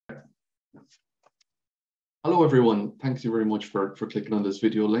Hello, everyone. Thank you very much for clicking on this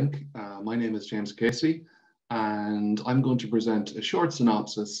video link. My name is James Casey, and I'm going to present a short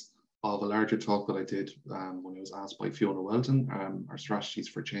synopsis of a larger talk that I did when I was asked by Fiona Weldon, our Strategies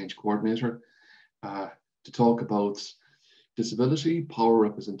for Change coordinator, to talk about disability, power,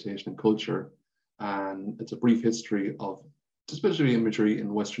 representation, and culture. And it's a brief history of disability imagery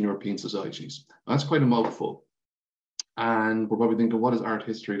in Western European societies. That's quite a mouthful. And we're probably thinking, what has art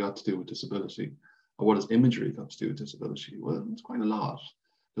history got to do with disability? Or what has imagery got to do with disability? Well, it's quite a lot,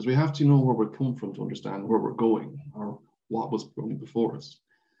 because we have to know where we're coming from to understand where we're going or what was going before us.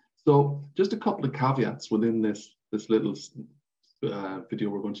 So just a couple of caveats within this little video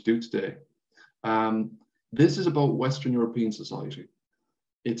we're going to do today. This is about Western European society.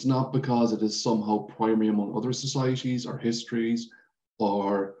 It's not because it is somehow primary among other societies or histories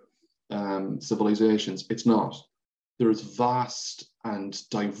or civilizations. It's not. There's vast and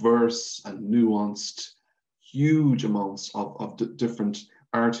diverse and nuanced, huge amounts of different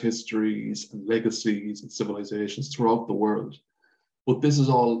art histories and legacies and civilizations throughout the world. But this is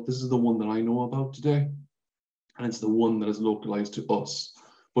the one that I know about today. And it's the one that is localized to us.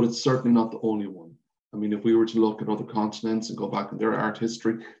 But it's certainly not the only one. I mean, if we were to look at other continents and go back in their art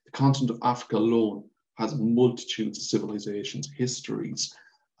history, the continent of Africa alone has multitudes of civilizations, histories,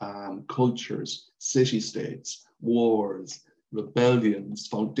 cultures, city-states, wars, rebellions,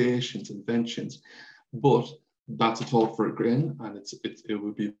 foundations, inventions. But that's a talk for a grain, and it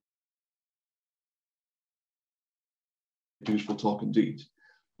would be a beautiful talk indeed.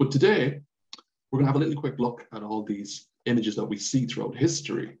 But today, we're going to have a little quick look at all these images that we see throughout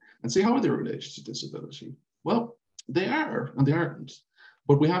history and see how are they related to disability. Well, they are and they aren't.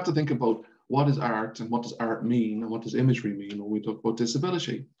 But we have to think about what is art and what does art mean and what does imagery mean when we talk about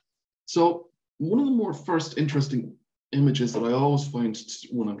disability. So one of the more first interesting images that I always find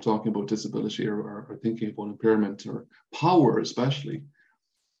when I'm talking about disability or thinking about impairment or power especially,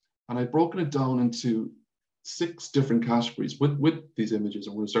 and I've broken it down into 6 different categories with these images,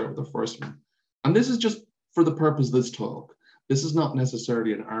 and we're going to start with the first one. And this is just for the purpose of this talk. This is not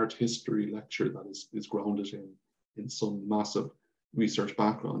necessarily an art history lecture that is grounded in some massive research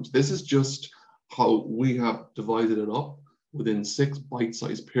background. This is just how we have divided it up within 6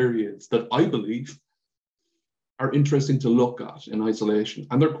 bite-sized periods that I believe are interesting to look at in isolation.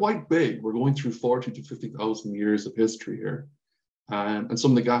 And they're quite big. We're going through 40 to 50,000 years of history here. And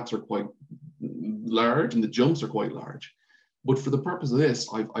some of the gaps are quite large and the jumps are quite large. But for the purpose of this,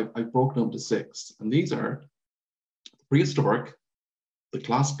 I've broken them to 6. And these are the prehistoric, the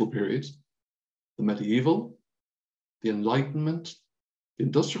classical period, the medieval, the Enlightenment, the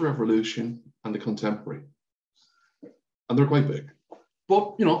Industrial Revolution, and the contemporary. And they're quite big.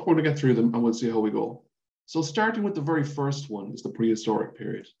 But, you know, we're going to get through them and we'll see how we go. So starting with the very first one is the prehistoric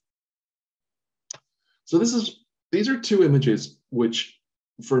period. So these are 2 images which,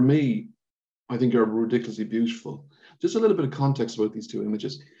 for me, I think are ridiculously beautiful. Just a little bit of context about these 2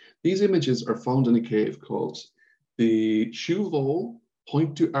 images. These images are found in a cave called the Chauveau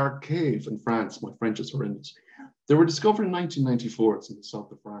Pointe du Arc Cave in France. My French is horrendous. They were discovered in 1994. It's in the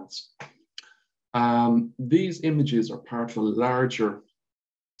south of France. These images are part of a larger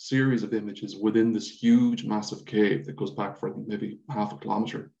series of images within this huge, massive cave that goes back for maybe half a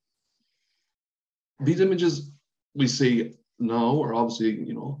kilometer. These images we see now are obviously,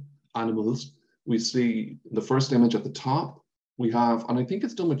 you know, animals. We see the first image at the top, we have, and I think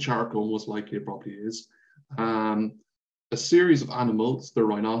it's done with charcoal, most likely it probably is, a series of animals, the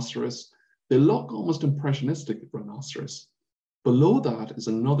rhinoceros. They look almost impressionistic, rhinoceros. Below that is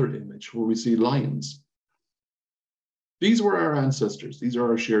another image where we see lions. These were our ancestors. These are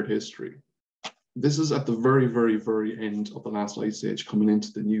our shared history. This is at the very, very, very end of the last ice age, coming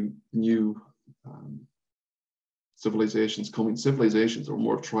into the new civilizations or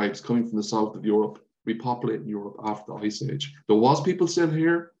more tribes coming from the south of Europe, repopulating Europe after the ice age. There was people still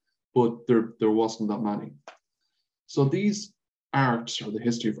here, but there wasn't that many. So these art, or the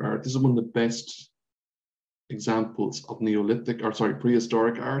history of art, this is one of the best examples of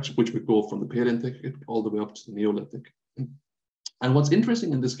prehistoric art, which would go from the Paleolithic all the way up to the Neolithic. And what's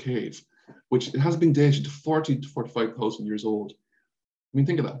interesting in this cave, which it has been dated to 40 to 45,000 years old. I mean,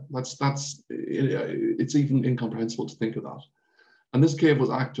 think of that. It's even incomprehensible to think of that. And this cave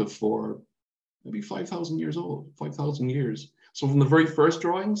was active for maybe 5,000 years old, 5,000 years. So from the very first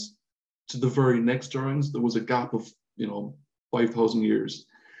drawings to the very next drawings, there was a gap of, 5,000 years.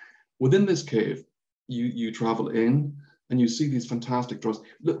 Within this cave, you travel in and you see these fantastic drawings.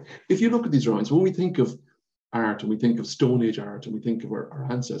 Look, if you look at these drawings, when we think of art and we think of Stone Age art and we think of our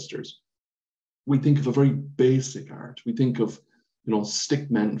ancestors, we think of a very basic art. We think of, stick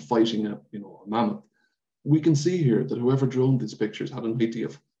men fighting a mammoth. we can see here that whoever drew these pictures had an idea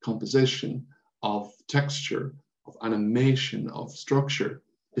of composition, of texture, of animation, of structure,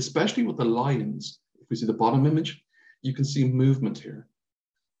 especially with the lines. If we see the bottom image, you can see movement here.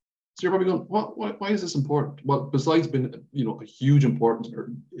 So you're probably going, why is this important? Well, besides being, a huge important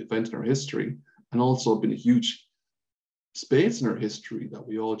event in our history, and also been a huge space in our history that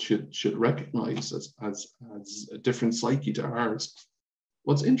we all should recognize as a different psyche to ours.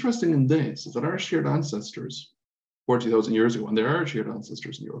 What's interesting in this is that our shared ancestors 40,000 years ago, and there are shared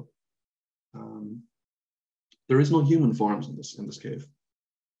ancestors in Europe, there is no human forms in this cave.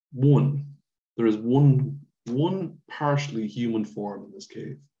 There is one partially human form in this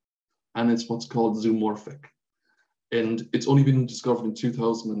cave, and it's what's called zoomorphic. And it's only been discovered in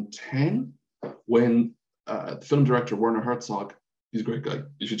 2010 when the film director Werner Herzog, he's a great guy,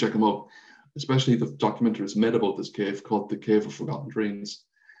 you should check him out, especially the documentary is made about this cave called The Cave of Forgotten Dreams.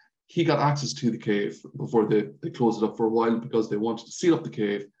 He got access to the cave before they closed it up for a while because they wanted to seal up the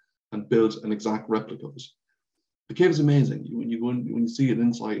cave and build an exact replica of it. The cave is amazing. When you see it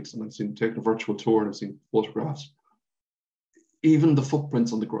inside, and I've seen taken a virtual tour and I've seen photographs, even the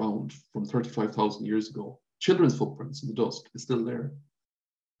footprints on the ground from 35,000 years ago, children's footprints in the dust, is still there.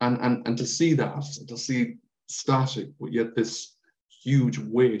 And to see that, to see static, but yet this huge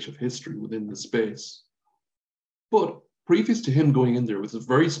weight of history within the space. But previous to him going in there with a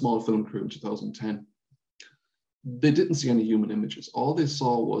very small film crew in 2010, they didn't see any human images. All they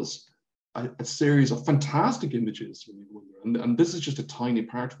saw was a series of fantastic images when you go in there. And this is just a tiny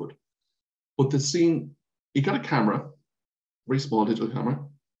part of it. But the scene, he got a camera, very small digital camera,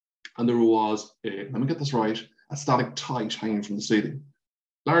 and there was let me get this right, a stalactite hanging from the ceiling.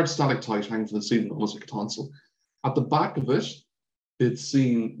 Large stalactite hanging from the ceiling, almost like a tonsil. At the back of it, they'd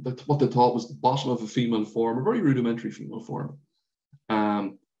seen what they thought was the bottom of a female form, a very rudimentary female form,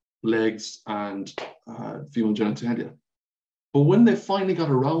 legs and female genitalia. But when they finally got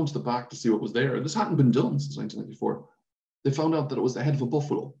around to the back to see what was there, and this hadn't been done since 1994, they found out that it was the head of a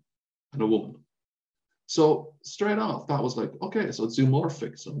buffalo and a woman. So straight off, that was like, okay, so it's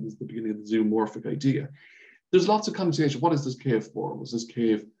zoomorphic. So this is the beginning of the zoomorphic idea. There's lots of connotation. What is this cave for? Was this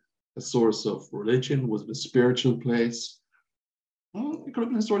cave a source of religion? Was it a spiritual place? Well, it could have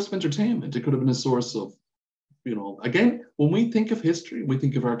been a source of entertainment. It could have been a source of, again, when we think of history, we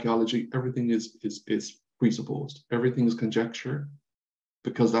think of archaeology, everything is presupposed. Everything is conjecture,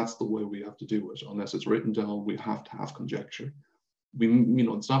 because that's the way we have to do it. Unless it's written down, we have to have conjecture.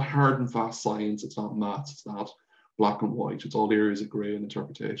 It's not hard and fast science. It's not maths. It's not black and white. It's all areas of gray and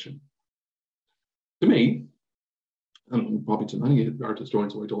interpretation. To me, and probably to many art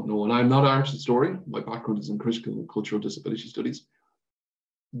historians who I don't know, and I'm not an art historian, my background is in critical and cultural disability studies.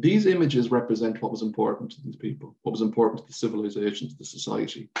 These images represent what was important to these people, what was important to the civilization, to the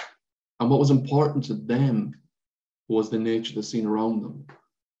society. And what was important to them was the nature of the scene around them.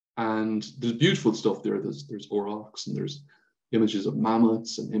 And there's beautiful stuff there. There's aurochs, and there's images of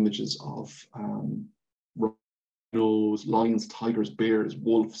mammoths, and images of rhinos, lions, tigers, bears,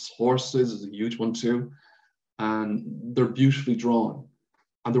 wolves, horses is a huge one too. And they're beautifully drawn,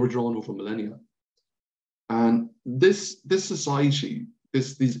 and they were drawn over millennia. And this society,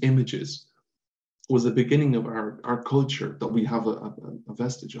 these images, was the beginning of our culture that we have a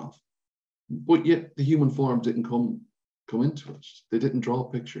vestige of. But yet the human form didn't come into it. They didn't draw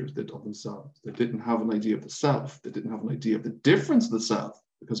pictures of themselves. They didn't have an idea of the self. They didn't have an idea of the difference of the self.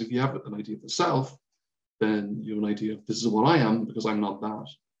 Because if you have an idea of the self, then you have an idea of this is what I am because I'm not that.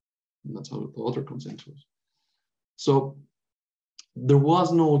 And that's how the other comes into it. So there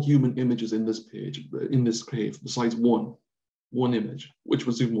was no human images in this page, in this cave, besides one image, which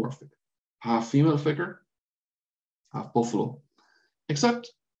was zoomorphic. Half female figure, half buffalo.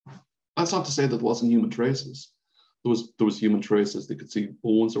 Except, that's not to say that there wasn't human traces. There was human traces. They could see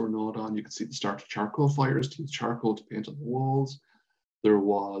bones that were gnawed on. You could see the start of charcoal fires to use charcoal to paint on the walls. There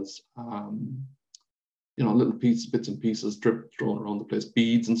was, little bits and pieces thrown around the place,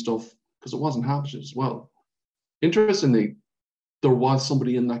 beads and stuff, because it wasn't habited as well. Interestingly, there was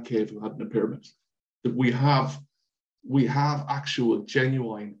somebody in that cave who had an impairment. That we have actual,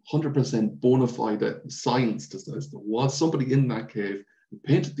 genuine, 100% bona fide science to say there was somebody in that cave who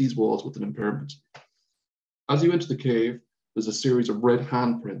painted these walls with an impairment. As you enter the cave, there's a series of red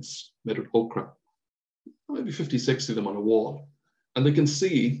handprints made of ochre, maybe 50, 60 of them on a wall. And they can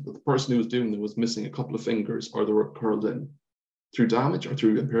see that the person who was doing them was missing a couple of fingers, or they were curled in through damage or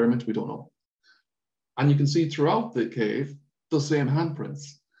through impairment, we don't know. And you can see throughout the cave the same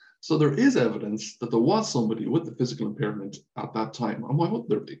handprints. So there is evidence that there was somebody with the physical impairment at that time. And why wouldn't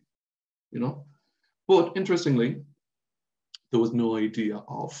there be? But interestingly, there was no idea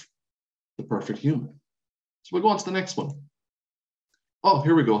of the perfect human. So we'll go on to the next one. Oh,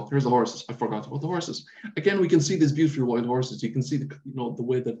 here we go. Here's the horses. I forgot about the horses. Again, we can see these beautiful wild horses. You can see the, the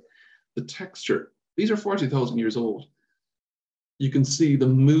way that the texture. These are 40,000 years old. You can see the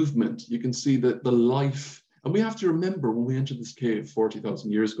movement. You can see the life. And we have to remember when we entered this cave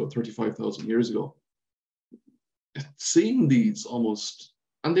 40,000 years ago, 35,000 years ago, seeing these almost,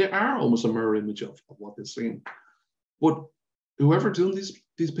 and they are almost a mirror image of what they're seeing. But whoever doing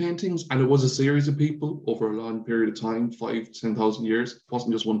these paintings, and it was a series of people over a long period of time, 5,000 to 10,000 years, it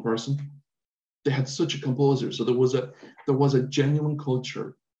wasn't just one person. They had such a composer. So there was a genuine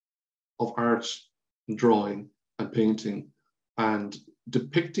culture of art and drawing and painting and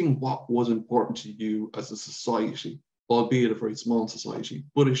depicting what was important to you as a society, albeit a very small society,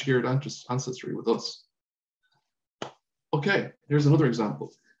 but a shared ancestry with us. Okay, here's another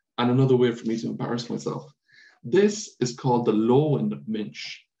example and another way for me to embarrass myself. This is called the Lowen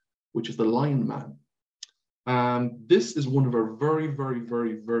Mensch, which is the Lion Man. This is one of our very, very,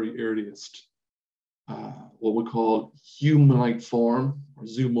 very, very earliest, what we call human-like form or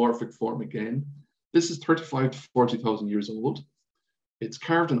zoomorphic form again. This is 35 to 40,000 years old. It's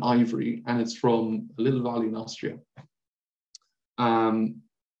carved in ivory and it's from a little valley in Austria.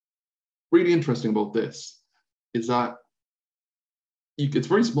 Really interesting about this is that it's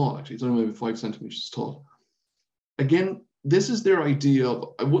very small actually, it's only maybe 5 centimeters tall. Again, this is their idea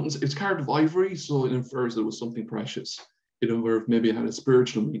of, it's carved of ivory, so it infers it was something precious. It involved, maybe it had a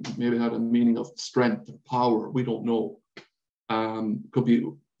spiritual meaning, maybe it had a meaning of strength and power, we don't know. Could be,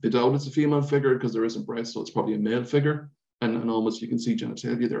 they doubt it's a female figure because there isn't breast, so it's probably a male figure, and almost you can see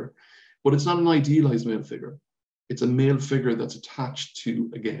genitalia there. But it's not an idealized male figure. It's a male figure that's attached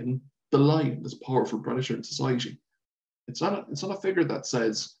to, again, the lion, this powerful predator in society. It's not a figure that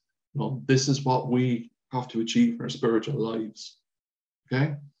says, this is what we have to achieve in our spiritual lives.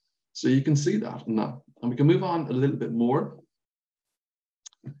 Okay, so you can see that in that, and we can move on a little bit more.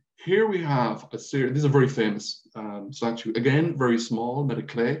 Here we have a series. This is a very famous statue. Again, very small, made of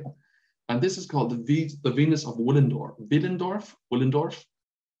clay, and this is called the Venus of Willendorf.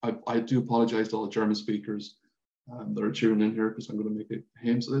 I do apologize to all the German speakers that are tuning in here because I'm going to make a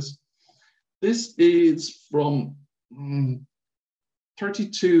hymn to this. This is from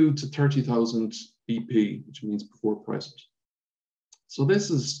 32 to 30,000 BP, which means before present. So this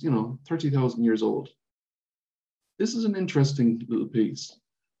is, 30,000 years old. This is an interesting little piece.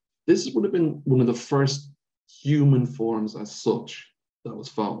 This would have been one of the first human forms as such that was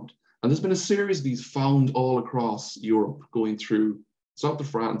found. And there's been a series of these found all across Europe, going through south of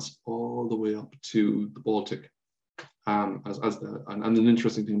France, all the way up to the Baltic. And an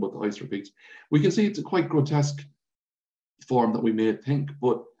interesting thing about the ice repeats. We can see it's a quite grotesque form that we may think,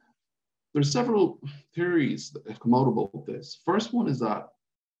 but there's several theories that have come out about this. First one is that,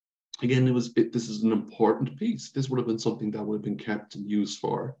 again, this is an important piece. This would have been something that would have been kept and used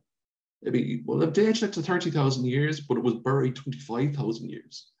for maybe, well, it dates it to 30,000 years, but it was buried 25,000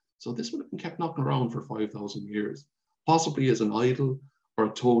 years. So this would have been kept knocking around for 5,000 years, possibly as an idol or a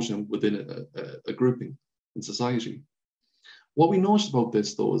totem within a grouping in society. What we noticed about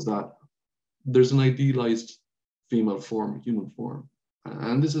this, though, is that there's an idealized female form, human form,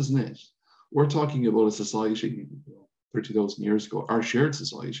 and this isn't it. We're talking about a society 30,000 years ago, our shared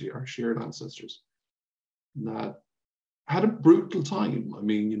society, our shared ancestors, that had a brutal time. I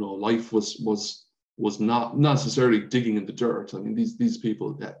mean, life was not necessarily digging in the dirt. I mean, these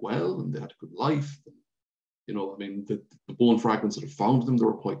people did well and they had a good life. I mean, the bone fragments that have found them, they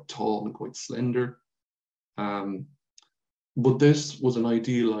were quite tall and quite slender. But this was an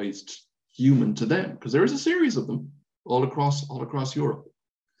idealized human to them, because there is a series of them all across Europe.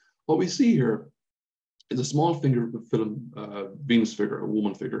 What we see here is a small Venus figure, a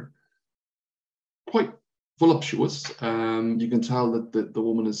woman figure, quite voluptuous. You can tell that the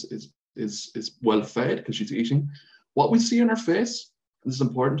woman is well fed because she's eating. What we see on her face, and this is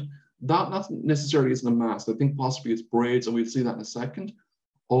important, that not necessarily isn't a mask. I think possibly it's braids, and we'll see that in a second,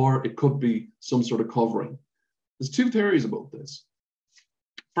 or it could be some sort of covering. There's two theories about this.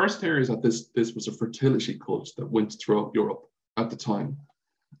 First theory is that this was a fertility cult that went throughout Europe at the time.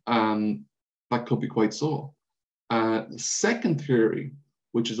 That could be quite so. The second theory,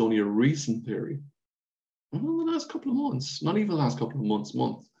 which is only a recent theory, in the last couple of months, not even the last couple of months,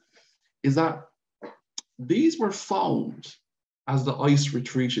 is that these were found as the ice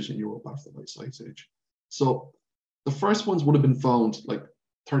retreated in Europe after the Ice Age. So the first ones would have been found like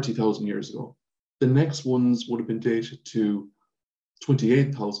 30,000 years ago. The next ones would have been dated to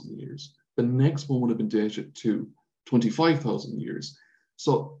 28,000 years. The next one would have been dated to 25,000 years.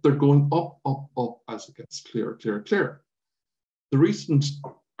 So they're going up, up, up as it gets clearer, clearer, clearer. The recent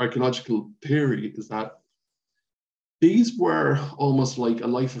archaeological theory is that These were almost like a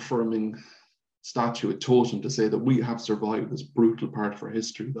life-affirming statue, a totem to say that we have survived this brutal part of our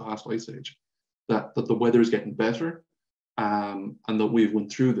history, the last ice age, that the weather is getting better, and that we've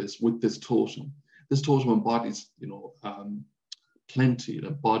went through this with this totem. This totem embodies, plenty. It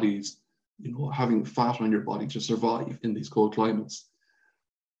embodies, having fat on your body to survive in these cold climates.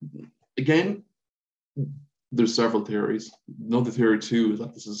 Again, there's several theories. Another theory too is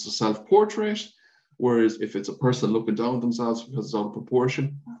that this is a self-portrait, whereas if it's a person looking down at themselves because it's out of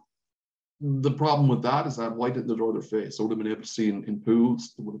proportion. The problem with that is that why didn't they draw their face? They would have been able to see in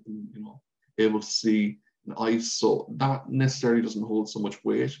pools. They would have been, able to see in ice. So that necessarily doesn't hold so much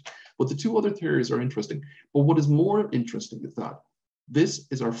weight. But the two other theories are interesting. But what is more interesting is that this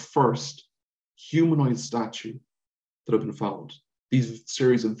is our first humanoid statue that have been found. These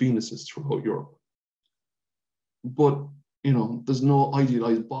series of Venuses throughout Europe. But, there's no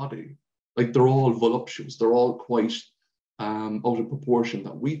idealized body. Like, they're all voluptuous. They're all quite out of proportion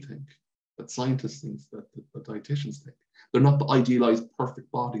that we think, that scientists think, that dietitians think. They're not the idealized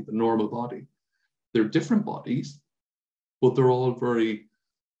perfect body, the normal body. They're different bodies, but they're all very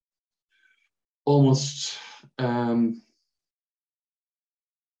almost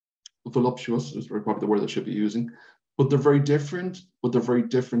voluptuous is probably the word I should be using, but they're very different,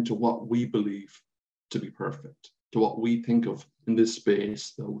 to what we believe to be perfect, to what we think of in this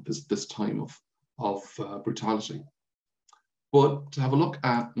space, this time of brutality. But to have a look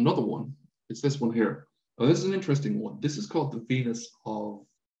at another one, it's this one here. Now, this is an interesting one. This is called the Venus of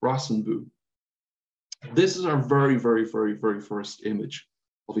Brassenbou. This is our very, very, very, very first image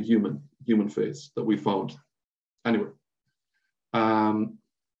of a human face that we found. Anyway,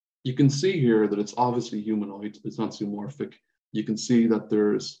 you can see here that it's obviously humanoid. It's not zoomorphic. You can see that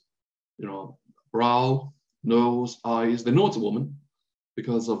there's, brow, nose, eyes. They know it's a woman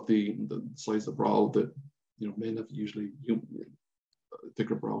because of the size of the brow that, men have usually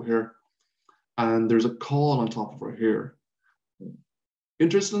thicker brow hair. And there's a caul on top of her hair.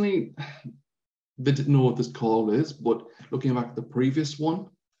 Interestingly, they didn't know what this caul is, but looking back at the previous one,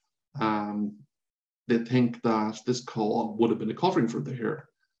 they think that this caul would have been a covering for the hair.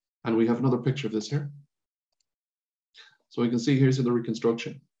 And we have another picture of this here. So you can see here's the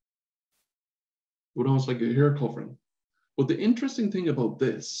reconstruction. It would almost like a hair covering. But the interesting thing about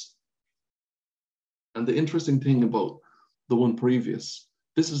this, and the interesting thing about the one previous,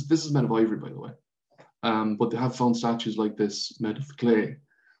 this is made of ivory, by the way. But they have found statues like this made of clay,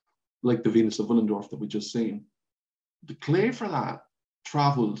 like the Venus of Willendorf that we just seen. The clay for that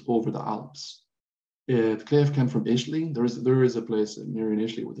traveled over the Alps. The clay came from Italy. There is a place near in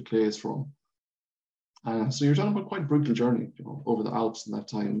Italy where the clay is from. So you're talking about quite a brutal journey, over the Alps in that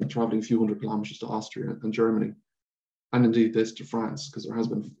time, traveling a few hundred kilometers to Austria and Germany, and indeed this to France, because there has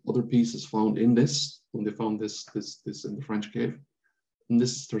been other pieces found in this when they found this in the French cave, and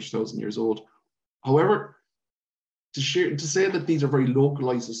this is 30,000 years old. However, to say that these are very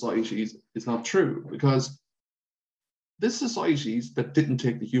localized societies is not true, because this societies that didn't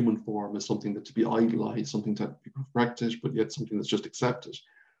take the human form as something that to be idolized, something to be perfected, but yet something that's just accepted.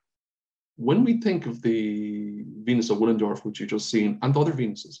 When we think of the Venus of Willendorf, which you've just seen, and the other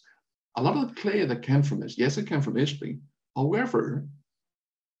Venuses, a lot of the clay that came from it, yes, it came from Italy. However,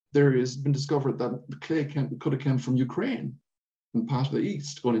 there has been discovered that the clay could have come from Ukraine and part of the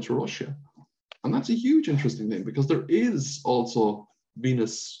East going into Russia. And that's a huge interesting thing, because there is also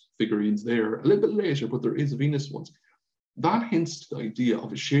Venus figurines there a little bit later, but there is Venus ones. That hints to the idea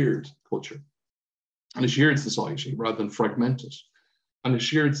of a shared culture and a shared society rather than fragmented, and a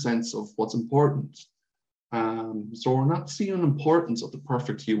shared sense of what's important. So we're not seeing an importance of the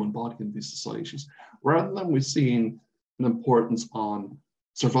perfect human body in these societies. Rather than we're seeing an importance on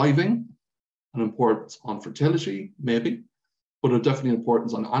surviving, an importance on fertility, maybe, but a definitely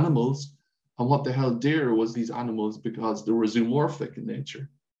importance on animals. And what they held dear was these animals because they were zoomorphic in nature.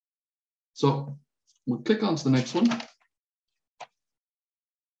 So we'll click on to the next one.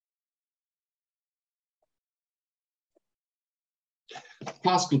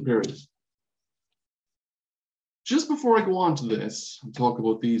 Classical period. Just before I go on to this and talk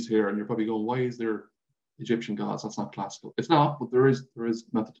about these here, and you're probably going, why is there Egyptian gods? That's not classical. It's not, but there is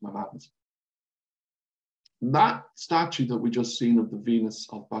method to my madness. That statue that we just seen of the Venus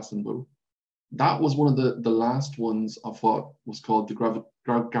of Brassenbou, that was one of the last ones of what was called the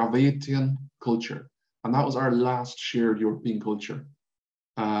Gravettian culture. And that was our last shared European culture.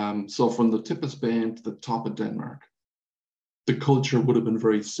 So from the tip of Spain to the top of Denmark, the culture would have been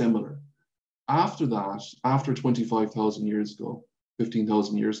very similar. After that, after 25,000 years ago,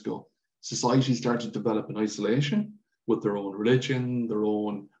 15,000 years ago, society started to develop in isolation with their own religion, their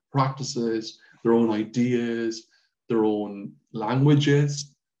own practices, their own ideas, their own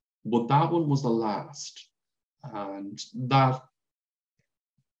languages, but that one was the last. And that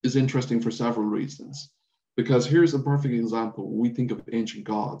is interesting for several reasons, because here's a perfect example. When we think of ancient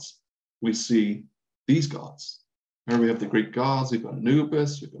gods, we see these gods. Here we have the Greek gods, we've got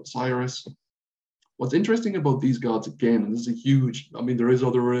Anubis, we've got Osiris. What's interesting about these gods, again, and this is a huge, I mean, there is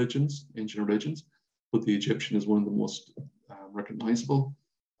other religions, ancient religions, but the Egyptian is one of the most recognizable.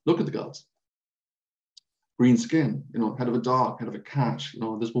 Look at the gods. Green skin, you know, head of a dog, head of a cat, you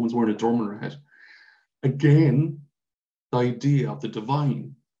know, this woman's wearing a drum on her head. Again, the idea of the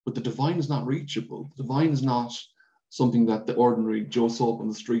divine, but the divine is not reachable. The divine is not something that the ordinary Joe Soap on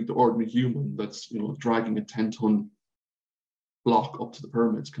the street, the ordinary human that's, you know, dragging a 10-ton block up to the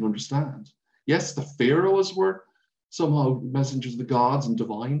pyramids can understand. Yes, the pharaohs were somehow messengers of the gods and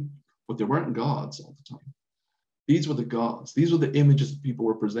divine, but they weren't gods all the time. These were the gods. These were the images that people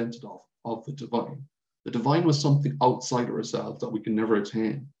were presented of the divine. The divine was something outside of ourselves that we can never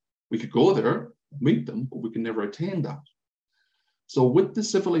attain. We could go there, meet them, but we can never attain that. So with the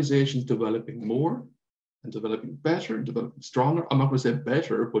civilizations developing more and developing better and developing stronger, I'm not going to say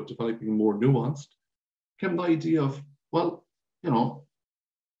better, but developing more nuanced, came the idea of, well, you know,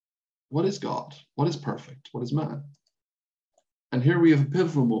 what is God? What is perfect? What is man? And here we have a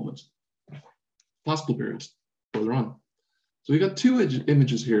pivotal moment, classical period, further on. So we got two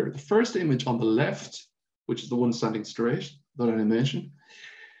images here. The first image on the left, which is the one standing straight that I mentioned,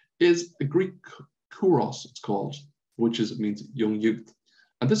 is a Greek kouros, it's called, which is, it means young youth.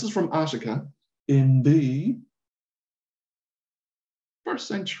 And this is from Attica in the 1st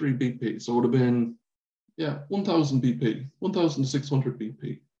century BP. So it would have been, 1000 BP, 1600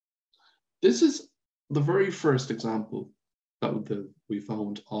 BP. This is the very first example that we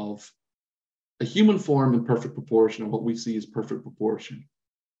found of a human form in perfect proportion, or what we see as perfect proportion,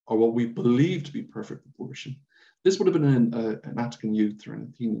 or what we believe to be perfect proportion. This would have been an Attican youth or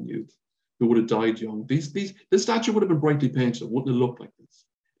an Athenian youth who would have died young. This statue would have been brightly painted. It wouldn't have looked like this.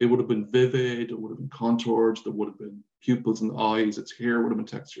 It would have been vivid. It would have been contoured. There would have been pupils in the eyes. Its hair would have been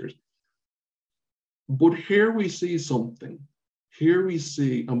textured. But here we see something. Here we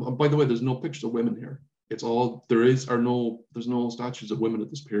see, and by the way, there's no pictures of women here. It's all, there's no statues of women at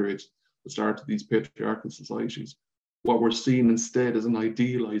this period, the start of these patriarchal societies. What we're seeing instead is an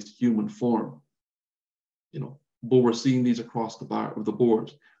idealized human form, you know, but we're seeing these across the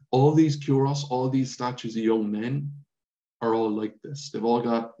board. All these kouros, all these statues of young men are all like this. They've all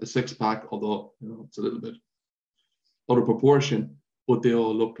got a six-pack, although, you know, it's a little bit out of proportion, but they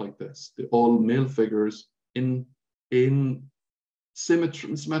all look like this. They're all male figures in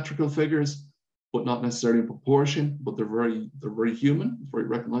symmetrical figures, but not necessarily in proportion, but they're very human, very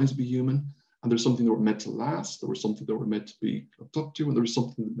recognizably human. And there's something that were meant to last. There was something that were meant to be looked up to, and there was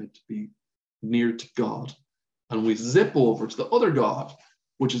something that meant to be near to God. And we zip over to the other God,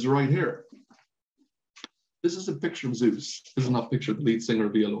 which is right here. This is a picture of Zeus. This is not a picture of the lead singer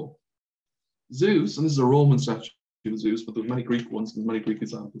of ELO. Zeus, and this is a Roman statue of Zeus, but there's many Greek ones and many Greek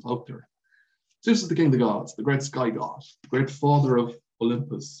examples out there. Zeus is the king of the gods, the great sky god, the great father of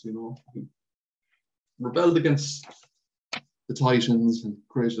Olympus, you know, who rebelled against the Titans and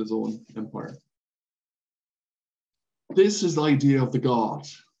created his own empire. This is the idea of the god,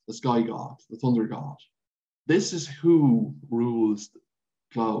 the sky god, the thunder god. This is who rules the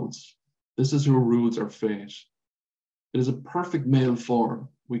clouds. This is who rules our fate. It is a perfect male form.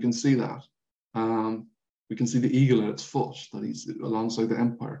 We can see that. We can see the eagle at its foot, that he's alongside the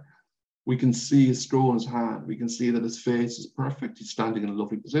empire. We can see his scroll in his hand. We can see that his face is perfect. He's standing in a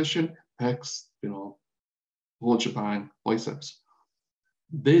lovely position, pecs, you know, whole shebang, biceps.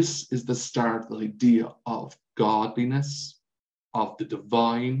 This is the start of the idea of godliness, of the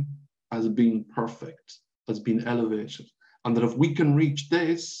divine as being perfect, as being elevated. And that if we can reach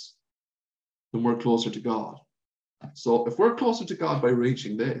this, then we're closer to God. So if we're closer to God by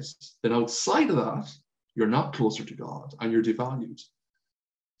reaching this, then outside of that, you're not closer to God and you're devalued.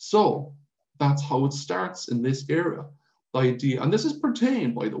 So that's how it starts in this era. The idea, and this is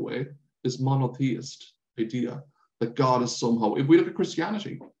pertained, by the way, this monotheist idea that God is somehow, if we look at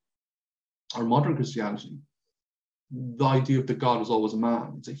Christianity, or modern Christianity, the idea of that God is always a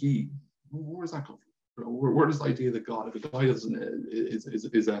man, it's a he. Where does that come from? Where does the idea that God, if a guy is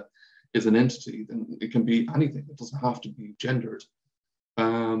an entity, then it can be anything. It doesn't have to be gendered.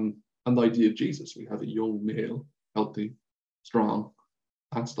 And the idea of Jesus, we have a young male, healthy, strong.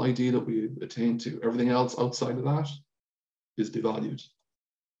 That's the idea that we attain to. Everything else outside of that is devalued.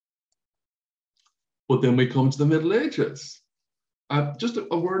 But then we come to the Middle Ages. Just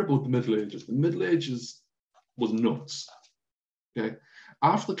a word about the Middle Ages. The Middle Ages was nuts. Okay,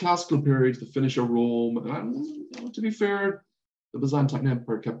 After the classical period, the finish of Rome, and to be fair, the Byzantine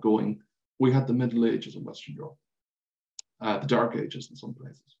Empire kept going. We had the Middle Ages in Western Europe, the Dark Ages in some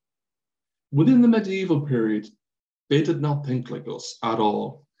places. Within the medieval period, they did not think like us at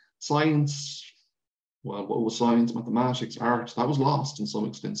all. Science, well, what was science, mathematics, art, that was lost in some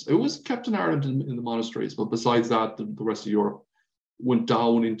extent. It was kept in Ireland in the monasteries, but besides that, the rest of Europe went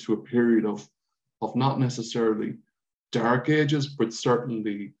down into a period of not necessarily dark ages, but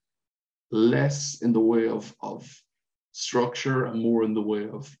certainly less in the way of structure and more in the way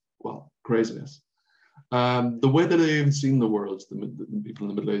of, well, craziness. The way that they even seen the world, the people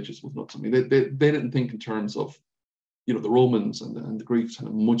in the Middle Ages, was not something. They didn't think in terms of, you know, the Romans and the Greeks had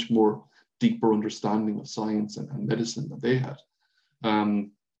a much more deeper understanding of science and medicine than they had.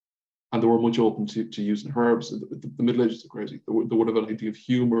 And they were much open to using herbs. The Middle Ages are crazy. They would have an idea of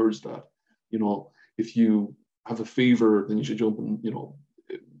humors that, you know, if you have a fever, then you should jump and, you know,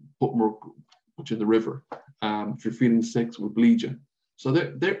 put you in the river. If you're feeling sick, it will bleed you. So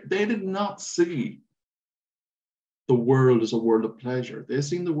they did not see the world as a world of pleasure. They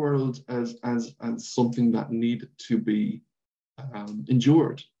seen the world as something that needed to be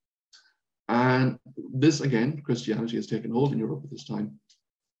endured. And this, again, Christianity has taken hold in Europe at this time.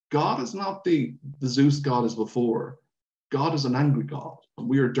 God is not the Zeus God as before. God is an angry God, and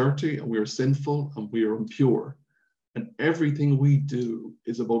we are dirty, and we are sinful, and we are impure. And everything we do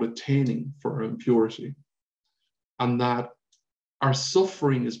is about attaining for our impurity. And that our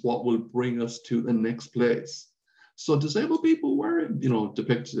suffering is what will bring us to the next place. So disabled people were, you know,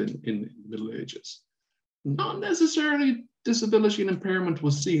 depicted in the Middle Ages. Not necessarily disability and impairment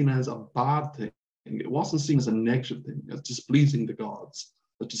was seen as a bad thing. It wasn't seen as a negative thing, as displeasing the gods,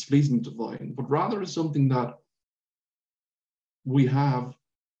 as displeasing the divine, but rather as something that we have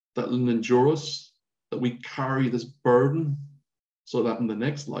that will endure us, that we carry this burden, so that in the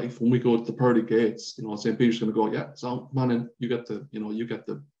next life, when we go to the pearly gates, you know, St. Peter's going to go, yeah, so man, in, you get the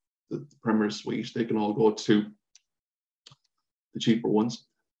premier suite. They can all go to the cheaper ones,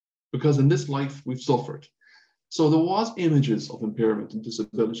 because in this life we've suffered. So there was images of impairment and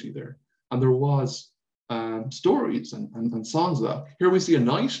disability there, and there was stories and songs of that. Here we see a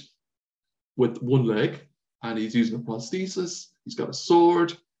knight with one leg, and he's using a prosthesis. He's got a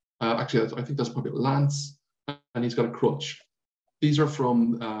sword. Actually, I think that's probably a lance, and he's got a crutch. These are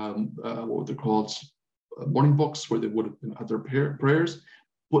from what they're called, morning books, where they would have been at their prayers,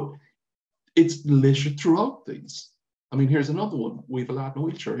 but it's littered throughout these. I mean, here's another one. We have a lad in a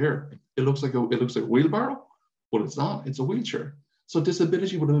wheelchair here. It looks like a wheelbarrow, but it's not. It's a wheelchair. So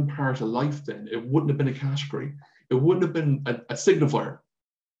disability would have been part of life then. It wouldn't have been a category. It wouldn't have been a signifier.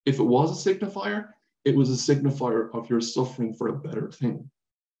 If it was a signifier, it was a signifier of your suffering for a better thing.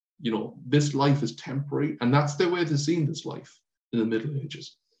 You know, this life is temporary, and that's the way they've seen this life in the Middle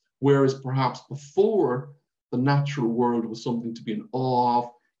Ages. Whereas perhaps before, the natural world was something to be in awe of.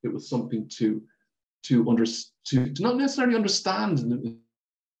 It was something to not necessarily understand in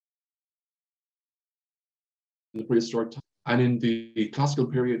the prehistoric time. And in the classical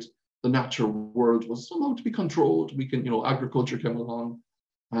period, the natural world was somehow to be controlled. We can, you know, agriculture came along,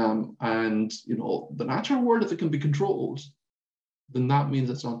 and, you know, the natural world, if it can be controlled, then that means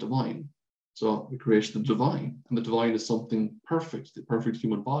it's not divine. So we create the divine, and the divine is something perfect, the perfect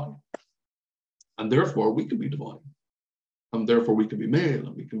human body. And therefore we can be divine. And therefore we can be male,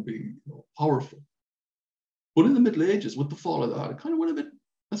 and we can be, you know, powerful. But in the Middle Ages, with the fall of that, it kind of went a bit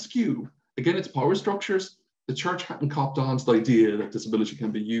askew. Again, it's power structures. The church hadn't copped on to the idea that disability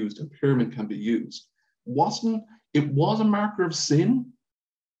can be used, impairment can be used. It was a marker of sin,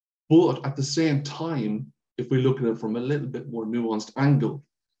 but at the same time, if we look at it from a little bit more nuanced angle,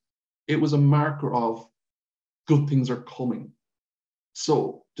 it was a marker of good things are coming.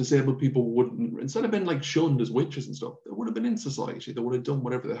 So disabled people wouldn't, instead of being like shunned as witches and stuff, they would have been in society. They would have done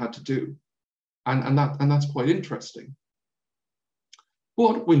whatever they had to do. And that's quite interesting.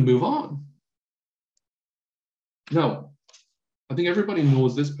 But we'll move on. Now, I think everybody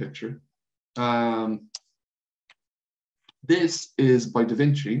knows this picture. This is by Da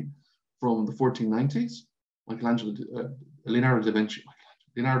Vinci from the 1490s. Leonardo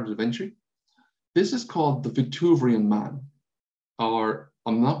da Vinci. This is called the Vitruvian Man, or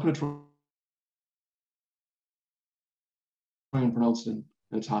I'm not going to try and pronounce it in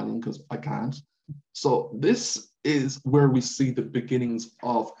Italian because I can't. So this is where we see the beginnings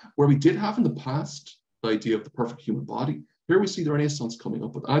of where we did have in the past the idea of the perfect human body. Here we see the Renaissance coming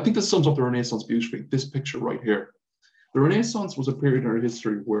up with. And I think this sums up the Renaissance beautifully, this picture right here. The Renaissance was a period in our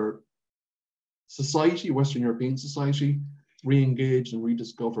history where society, Western European society, re-engaged and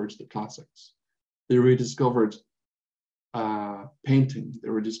rediscovered the classics. They rediscovered painting, they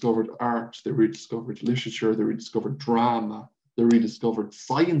rediscovered art, they rediscovered literature, they rediscovered drama, they rediscovered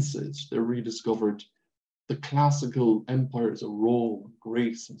sciences, they rediscovered the classical empires of Rome,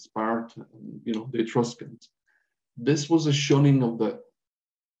 Greece, and Sparta, and the Etruscans. This was a shunning of the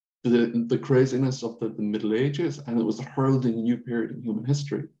craziness of the Middle Ages, and it was heralding a new period in human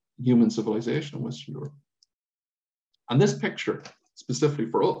history, human civilization in Western Europe. And this picture,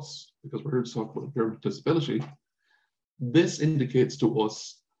 specifically for us, because we're here to talk about impairment and disability, this indicates to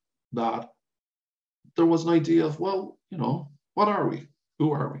us that there was an idea of, well, what are we?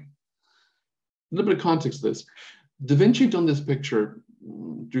 Who are we? A little bit of context to this. Da Vinci done this picture,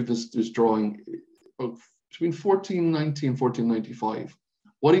 drew this drawing between 1490 and 1495.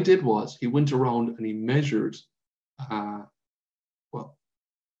 What he did was he went around and he measured,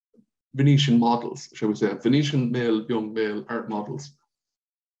 Venetian models, shall we say, Venetian young male art models.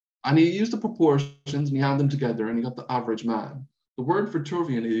 And he used the proportions and he had them together and he got the average man. The word for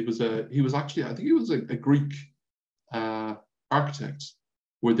Turvian, he was actually, I think he was a Greek architect,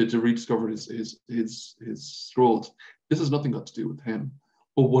 where they rediscovered his scrolls. This has nothing got to do with him.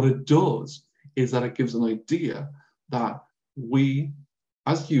 But what it does is that it gives an idea that we,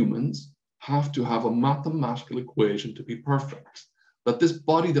 as humans, have to have a mathematical equation to be perfect. That this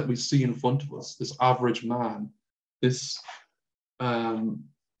body that we see in front of us, this average man, this average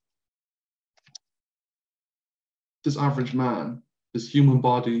man, this human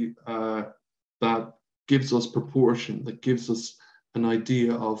body that gives us proportion, that gives us an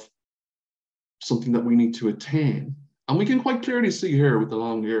idea of something that we need to attain. And we can quite clearly see here with the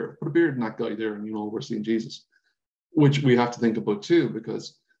long hair, put a beard in that guy there, and we're seeing Jesus, which we have to think about too,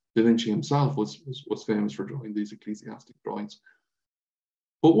 because Da Vinci himself was famous for drawing these ecclesiastic drawings.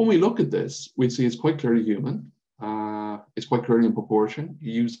 But when we look at this, we see it's quite clearly human. It's quite clearly in proportion.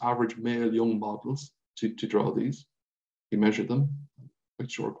 He used average male young models to draw these. He measured them,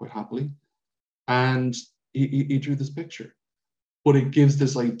 quite sure, quite happily. And he drew this picture. But it gives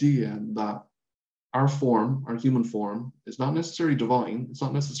this idea that our form, our human form, is not necessarily divine. It's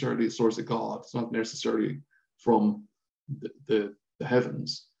not necessarily a source of God. It's not necessarily from the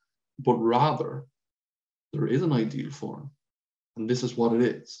heavens, but rather there is an ideal form. And this is what it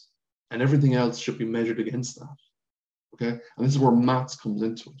is. And everything else should be measured against that. Okay? And this is where maths comes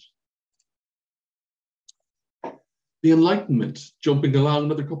into it. The Enlightenment, jumping along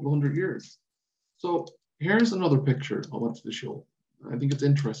another couple of hundred years. So here's another picture I wanted to show. I think it's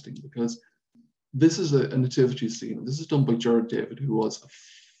interesting because this is a nativity scene. This is done by Jared David, who was a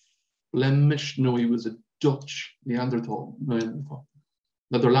Flemish, no, he was a Dutch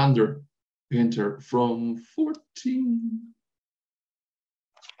Netherlander painter from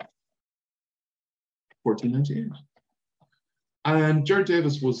 1498. And Jared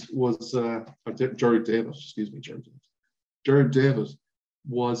David Jared David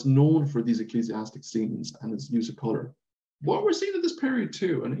was known for these ecclesiastic scenes and his use of color. What we're seeing in this period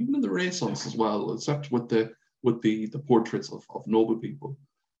too, and even in the Renaissance as well, except with the portraits of noble people,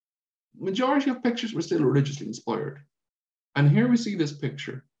 majority of pictures were still religiously inspired. And here we see this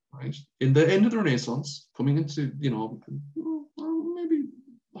picture, right? In the end of the Renaissance, coming into, maybe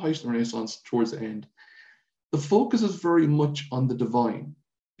the height of the Renaissance towards the end, the focus is very much on the divine.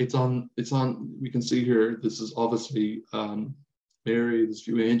 It's on, we can see here, this is obviously Mary, there's a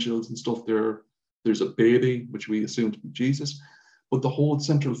few angels and stuff there. There's a baby, which we assume to be Jesus. But the whole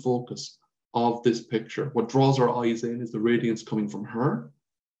central focus of this picture, what draws our eyes in, is the radiance coming from her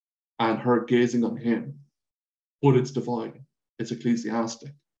and her gazing on him. But it's divine. It's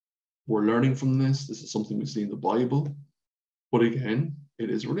ecclesiastic. We're learning from this. This is something we see in the Bible. But again,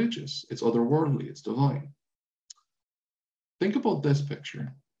 it is religious. It's otherworldly. It's divine. Think about this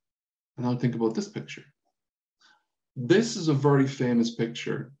picture. And now think about this picture. This is a very famous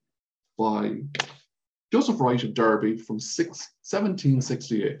picture by Joseph Wright of Derby from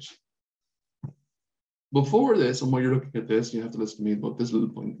 1768. Before this, and while you're looking at this, you have to listen to me about this little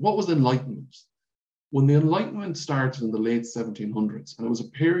point. What was the Enlightenment? When the Enlightenment started in the late 1700s, and it was a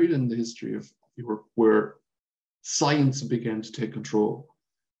period in the history of Europe where science began to take control,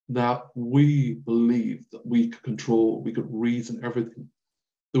 that we believed that we could control, we could reason everything.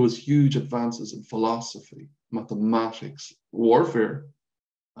 There was huge advances in philosophy, mathematics, warfare,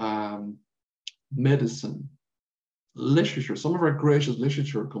 medicine, literature. Some of our greatest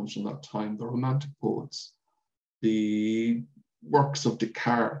literature comes from that time. The Romantic poets, the works of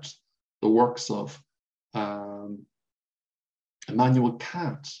Descartes, the works of Immanuel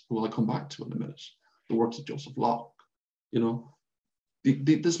Kant, who I'll come back to in a minute, the works of Joseph Locke.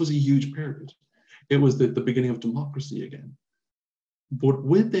 This was a huge period. It was the beginning of democracy again. But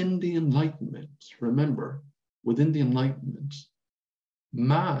within the Enlightenment, remember, within the Enlightenment,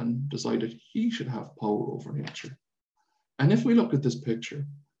 man decided he should have power over nature. And if we look at this picture,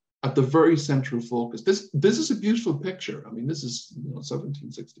 at the very central focus, this is a beautiful picture. I mean, this is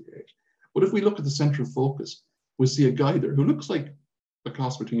 1768. But if we look at the central focus, we see a guy there who looks like a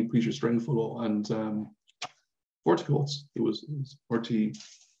cross between Peter Stringfellow and Vorticoats. He was RT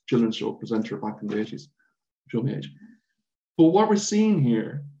children's show presenter back in the 80s, show me age. But what we're seeing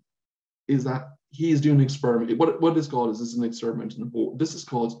here is that he is doing an experiment. What this called is an experiment in a board. This is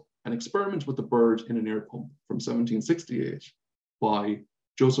called an experiment with the bird in an air pump from 1768 by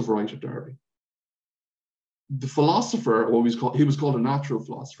Joseph Wright of Derby. The philosopher, he was called a natural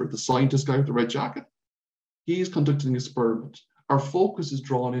philosopher, the scientist guy with the red jacket, he is conducting an experiment. Our focus is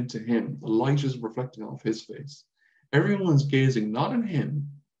drawn into him. The light is reflecting off his face. Everyone's gazing not at him,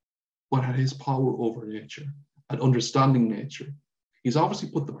 but at his power over nature, at understanding nature. He's obviously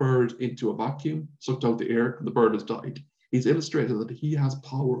put the bird into a vacuum, sucked out the air, and the bird has died. He's illustrated that he has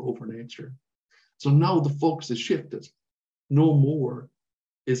power over nature. So now the focus is shifted. No more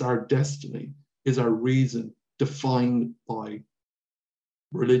is our destiny, is our reason defined by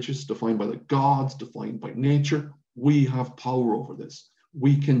religious, defined by the gods, defined by nature. We have power over this.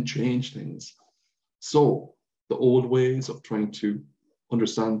 We can change things. So the old ways of trying to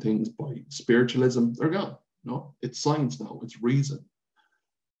understand things by spiritualism, they're gone. No, it's science now, it's reason.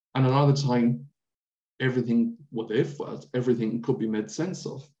 And a lot of the time, everything, what they felt, everything could be made sense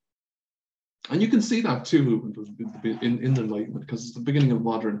of. And you can see that too in the Enlightenment, because it's the beginning of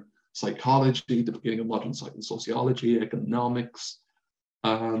modern psychology, the beginning of modern sociology, economics,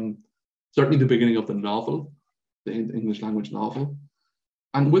 certainly the beginning of the novel, the English language novel.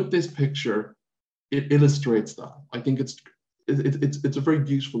 And with this picture, it illustrates that. I think it's a very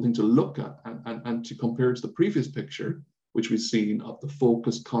beautiful thing to look at and to compare to the previous picture, which we've seen of the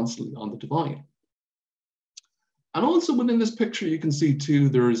focus constantly on the divine. And also within this picture, you can see too,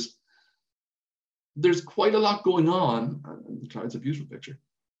 there's quite a lot going on. And it's a beautiful picture.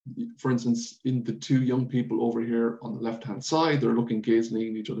 For instance, in the two young people over here on the left-hand side, they're looking gazingly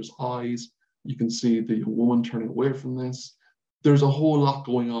in each other's eyes. You can see the young woman turning away from this. There's a whole lot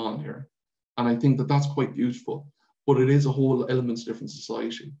going on here. And I think that that's quite beautiful, but it is a whole element of different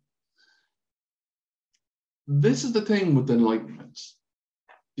society. This is the thing with the Enlightenment.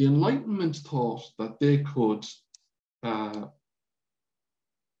 The Enlightenment thought that they could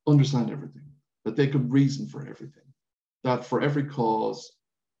understand everything, that they could reason for everything, that for every cause,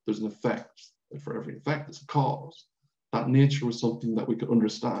 there's an effect, that for every effect, there's a cause, that nature was something that we could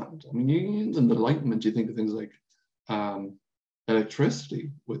understand. I mean, in the Enlightenment, you think of things like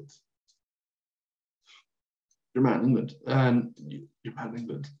electricity with your man England,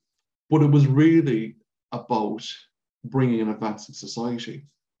 but it was really about bringing an advancing society.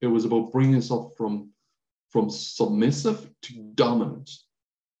 It was about bringing us up from submissive to dominant.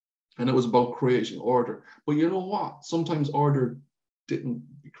 And it was about creating order. But you know what? Sometimes order didn't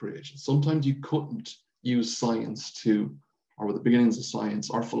be created. Sometimes you couldn't use science or the beginnings of science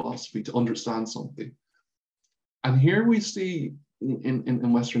or philosophy to understand something. And here we see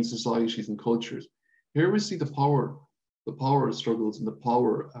in Western societies and cultures, here we see the power struggles and the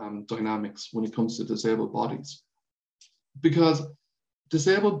power dynamics when it comes to disabled bodies. Because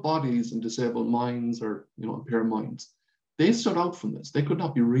disabled bodies and disabled minds, or impaired minds, they stood out from this. They could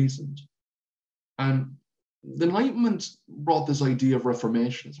not be reasoned. And the Enlightenment brought this idea of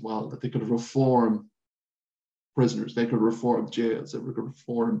reformation as well, that they could reform prisoners, they could reform jails, they could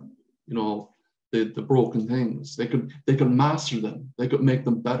reform, the broken things. They could master them, they could make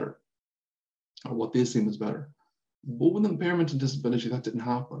them better, or what they seem as better. But with impairment and disability, that didn't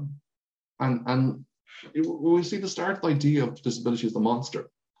happen. And we see the start of the idea of disability as the monster,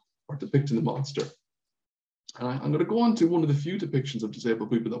 or depicting the monster. And I'm going to go on to one of the few depictions of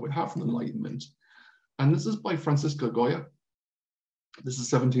disabled people that we have from the Enlightenment. And this is by Francisco Goya. This is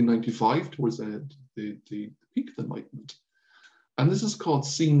 1795, towards the peak of the Enlightenment. And this is called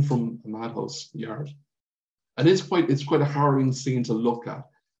Scene from a Madhouse Yard. And it's quite a harrowing scene to look at.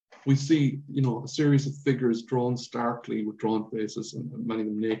 We see, a series of figures drawn starkly with drawn faces, and many of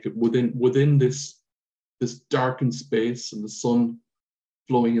them naked, within this darkened space, and the sun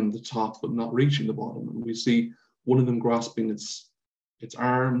flowing in the top but not reaching the bottom. And we see one of them grasping its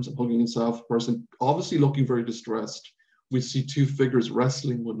arms and hugging itself, a person obviously looking very distressed. We see two figures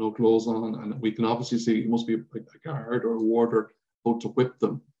wrestling with no clothes on, and we can obviously see it must be a guard or a warder about to whip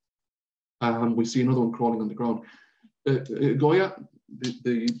them. We see another one crawling on the ground. Goya,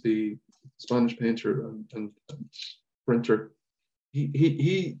 the Spanish painter and printer,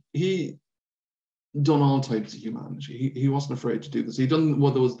 he done all types of humanity. He wasn't afraid to do this. He done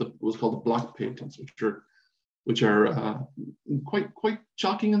what was called the black paintings, which are which are quite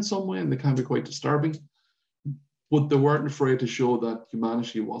shocking in some way, and they can be quite disturbing. But they weren't afraid to show that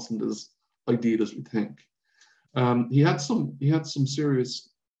humanity wasn't as ideal as we think. He had some serious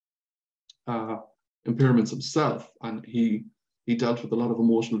impairments himself, and he dealt with a lot of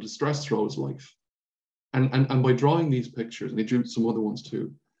emotional distress throughout his life. And by drawing these pictures, and he drew some other ones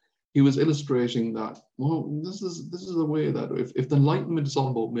too, he was illustrating that, well, this is a way that if the Enlightenment is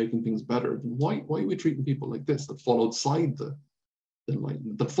all about making things better, then why are we treating people like this that fall outside the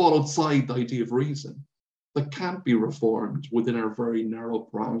Enlightenment, that fall outside the idea of reason, that can't be reformed within our very narrow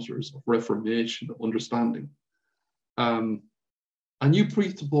parameters of reformation, of understanding. And you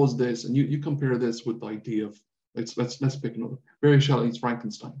presuppose this, and you compare this with the idea of, let's pick another, Mary Shelley's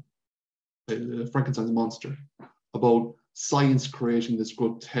Frankenstein, Frankenstein's monster, about science creating this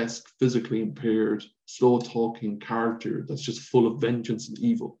grotesque, physically impaired, slow-talking character that's just full of vengeance and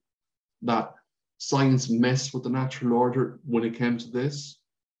evil. That science messed with the natural order when it came to this,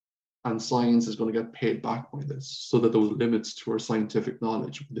 and science is going to get paid back by this, so that there was limits to our scientific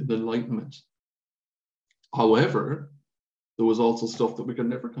knowledge within the Enlightenment. However, there was also stuff that we could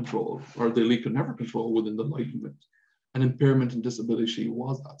never control, or the elite could never control within the Enlightenment. And impairment and disability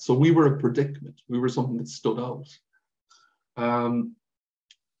was that. So we were a predicament. We were something that stood out. A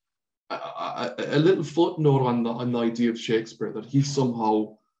little footnote on the idea of Shakespeare, that he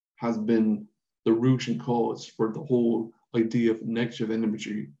somehow has been the root and cause for the whole idea of negative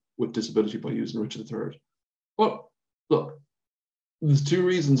imagery with disability by using Richard III. Well, look, there's two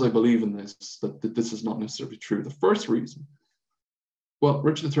reasons I believe in this, that this is not necessarily true. The first reason, well,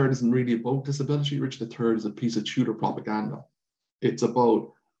 Richard III isn't really about disability. Richard III is a piece of Tudor propaganda. It's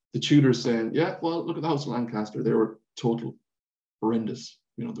about the Tudors saying, yeah, well, look at the House of Lancaster. They were total horrendous.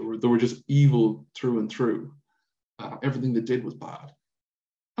 You know, they were just evil through and through. Everything they did was bad.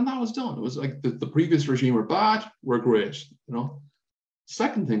 And that was done. It was like the previous regime were bad, we're great, you know.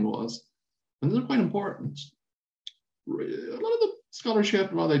 Second thing was, and this is quite important, a lot of the scholarship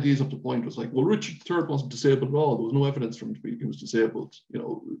and all the ideas up to the point was like, well, Richard III wasn't disabled at all. There was no evidence for him to be he was disabled. You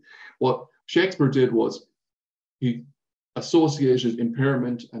know, what Shakespeare did was he associated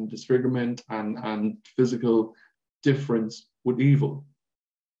impairment and disfigurement and physical difference with evil.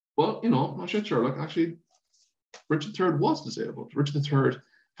 Well, you know, not sure. Like, actually, Richard III was disabled. Richard III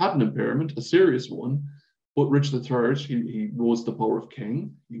had an impairment, a serious one, but Richard III, he rose to the power of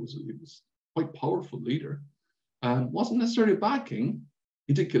king. He was quite powerful leader. Wasn't necessarily a bad king.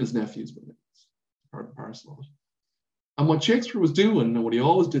 He did kill his nephews, but it's part and parcel of it. And what Shakespeare was doing, and what he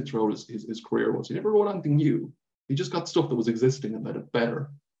always did throughout his career, was he never wrote anything new. He just got stuff that was existing and made it better,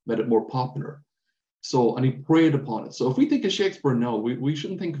 made it more popular. So, and he preyed upon it. So if we think of Shakespeare now, we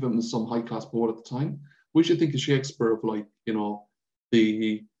shouldn't think of him as some high-class poet at the time. We should think of Shakespeare of, like, you know,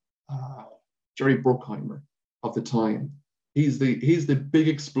 the Jerry Bruckheimer of the time. He's the big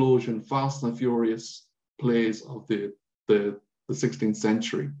explosion, Fast and Furious plays of the 16th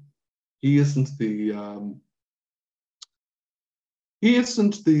century. He isn't the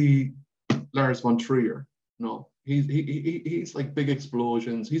Lars von Trier. No, he's like big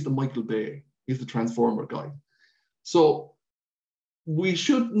explosions. He's the Michael Bay. He's the Transformer guy. So we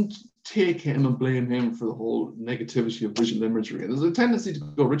shouldn't take him and blame him for the whole negativity of visual imagery. And there's a tendency to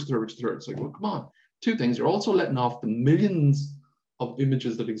go Richard III. It's like, well, come on. Two things. You're also letting off the millions of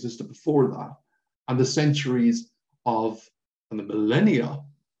images that existed before that, and the centuries of, and the millennia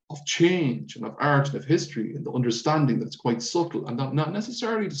of change and of art and of history and the understanding that's quite subtle, and that not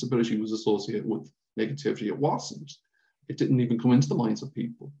necessarily disability was associated with negativity. It wasn't. It didn't even come into the minds of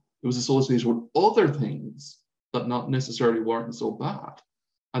people. It was associated with other things that not necessarily weren't so bad,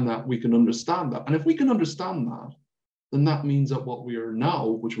 and that we can understand that. And if we can understand that, then that means that what we are now,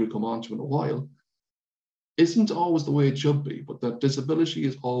 which we'll come on to in a while, isn't always the way it should be, but that disability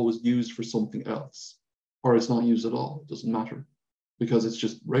is always used for something else, or it's not used at all. It doesn't matter, because it's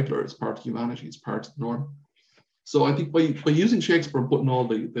just regular. It's part of humanity. It's part of the norm. So I think by using Shakespeare and putting all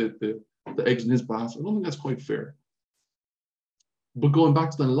the eggs in his basket, I don't think that's quite fair. But going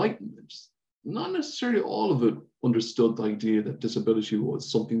back to the Enlightenment, not necessarily all of it understood the idea that disability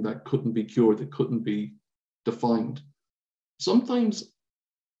was something that couldn't be cured, that couldn't be defined. Sometimes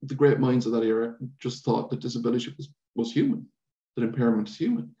the great minds of that era just thought that disability was human, that impairment is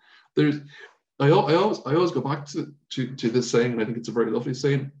human. I always go back to this saying, and I think it's a very lovely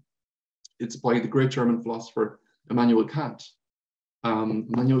saying. It's by the great German philosopher Immanuel Kant.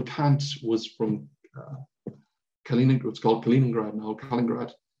 Immanuel Kant was from Kaliningrad. It's called Kaliningrad now,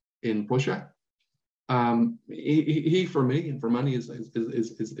 Kaliningrad in Prussia. He for me and for many is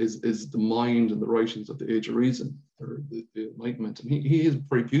the mind and the writings of the Age of Reason, or the Enlightenment. And he has a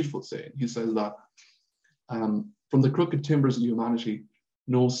very beautiful saying. He says that From the crooked timbers of humanity,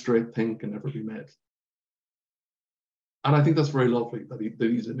 no straight thing can ever be made. And I think that's very lovely that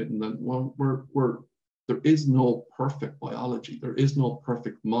he's admitting that, well, there is no perfect biology. There is no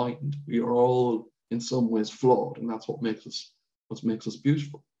perfect mind. We are all in some ways flawed, and that's what makes us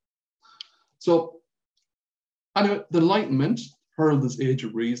beautiful. So anyway, the Enlightenment heralded this age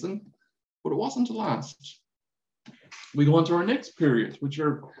of reason, but it wasn't to last. We go on to our next period, which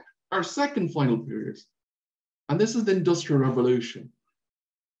are our second final period. And this is the Industrial Revolution.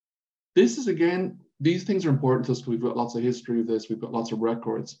 This is, again, these things are important to us because we've got lots of history of this. We've got lots of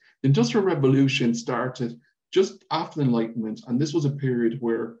records. The Industrial Revolution started just after the Enlightenment. And this was a period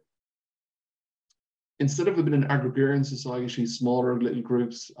where, instead of it being an agrarian society, smaller little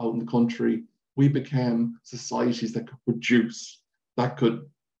groups out in the country, we became societies that could produce, that could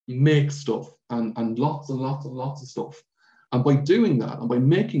make stuff, and lots and lots and lots of stuff. And by doing that, and by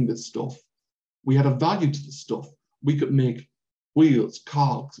making this stuff, we had a value to the stuff. We could make wheels,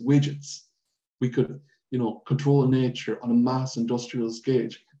 cogs, widgets. We could, control nature on a mass industrial scale.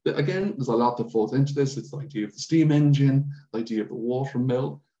 Again, there's a lot that falls into this. It's the idea of the steam engine, the idea of the water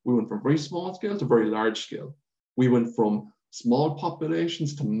mill. We went from very small scale to very large scale. We went from small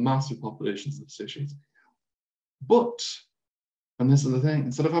populations to massive populations of cities. But, and this is the thing,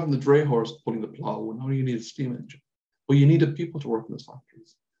 instead of having the dray horse pulling the plow, now you need a steam engine. But you needed people to work in those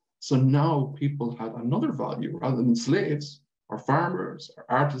factories. So now people had another value rather than slaves, or farmers, or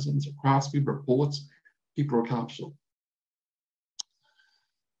artisans, or craftspeople, or poets. People were capital.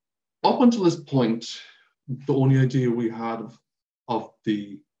 Up until this point, the only idea we had of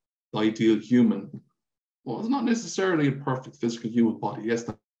the ideal human was not necessarily a perfect physical human body. Yes,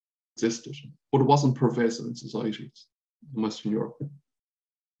 that existed, but it wasn't pervasive in societies in Western Europe.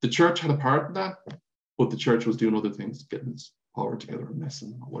 The church had a part in that, but the church was doing other things, getting its power together and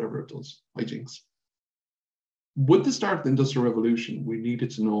messing, or whatever it does, hijinks. With the start of the Industrial Revolution, we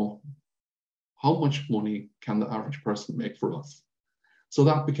needed to know how much money can the average person make for us. So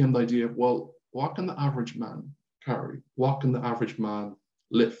that became the idea of, well, what can the average man carry? What can the average man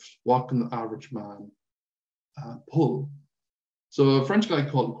lift? What can the average man pull? So a French guy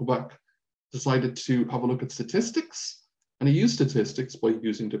called Quebec decided to have a look at statistics, and he used statistics by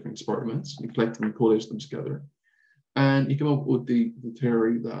using different experiments and collecting and collating them together. And he came up with the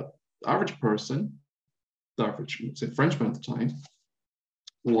theory that the average person, the average, say, Frenchman at the time,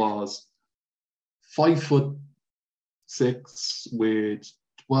 was 5'6" with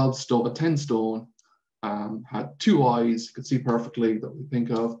 10 stone, had 2 eyes, could see perfectly, that we think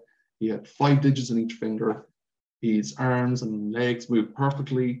of. He had 5 digits in each finger. His arms and legs moved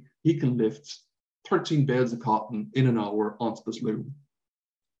perfectly. He can lift 13 bales of cotton in an hour onto this loom.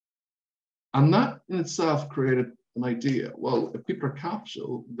 And that in itself created an idea. Well, if people are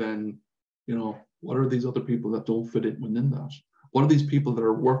capital, then, what are these other people that don't fit in within that? What are these people that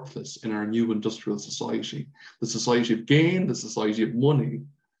are worthless in our new industrial society? The society of gain, the society of money,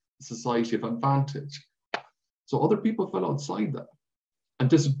 the society of advantage. So other people fell outside that. And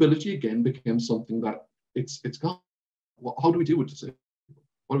disability, again, became something that it's gone. How do we deal with this?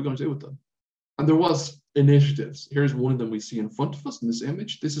 What are we going to do with them? And there was initiatives. Here's one of them we see in front of us in this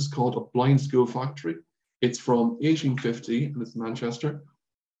image. This is called a blind school factory. It's from 1850, and it's Manchester.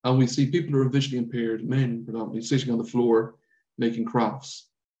 And we see people who are visually impaired, men predominantly, sitting on the floor making crafts.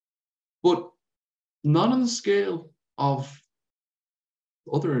 But not on the scale of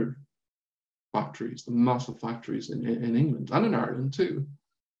other factories, the massive factories in England and in Ireland too,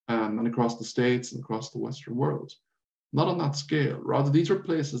 and across the States and across the Western world. Not on that scale. Rather, these are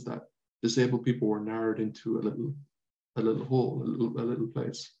places that disabled people were narrowed into a little hole, a little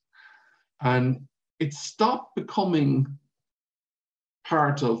place. And it stopped becoming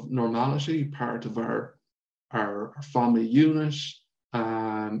part of normality, part of our family unit.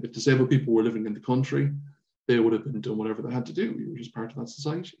 If disabled people were living in the country, they would have been doing whatever they had to do. We were just part of that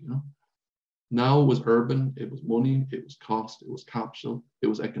society, Now it was urban, it was money, it was cost, it was capital, it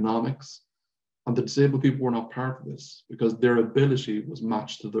was economics. And the disabled people were not part of this because their ability was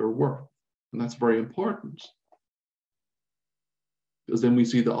matched to their worth. And that's very important. Because then we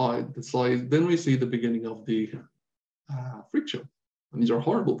see the size, then we see the beginning of the freak show. And these are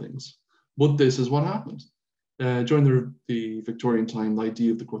horrible things. But this is what happened. During the Victorian time, the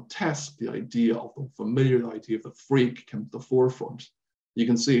idea of the grotesque, the idea of the familiar, the idea of the freak came to the forefront. You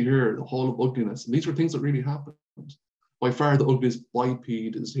can see here the Hall of Ugliness. And these are things that really happened. By far, the ugliest biped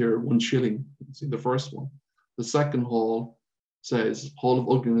is here, 1 shilling. You can see the first one. The second hall says, Hall of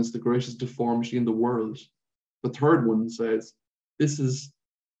Ugliness, the greatest deformity in the world. The third one says, this is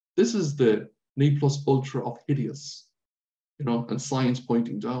the ne plus ultra of hideous, and science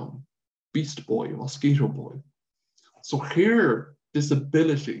pointing down. beast boy, mosquito boy. So here,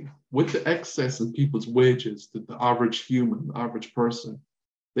 disability, with the excess in people's wages, the average human, the average person,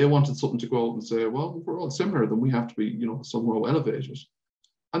 they wanted something to go out and say, well, if we're all similar, then we have to be, you know, somehow elevated.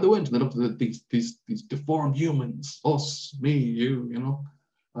 And they went and they looked at these deformed humans, us, me, you know,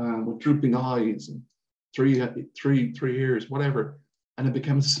 with drooping eyes and three ears, whatever. And it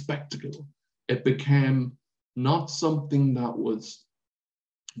became a spectacle. It became not something that was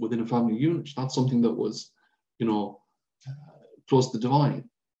within a family unit, not something that was, you know, close to the divine,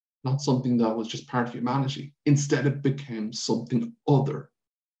 not something that was just part of humanity. Instead, it became something other.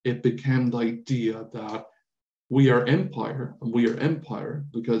 It became the idea that we are empire, and we are empire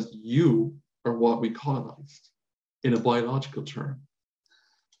because you are what we colonized in a biological term.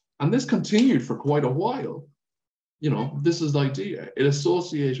 And this continued for quite a while. You know, this is the idea. It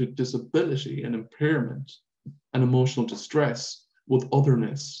associated disability and impairment and emotional distress with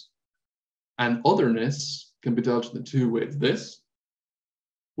otherness. And otherness can be dealt with in two ways. This,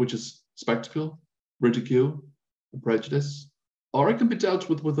 which is spectacle, ridicule, and prejudice, or it can be dealt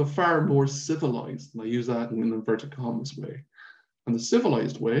with a far more civilized, and I use that in an inverted commas way. And the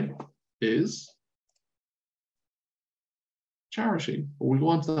civilized way is charity. But we'll go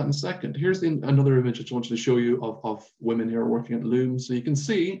on to that in a second. Here's another image I just wanted to show you of women here working at looms. So you can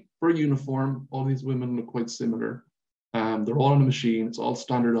see for a uniform, all these women look quite similar. They're all on a machine. It's all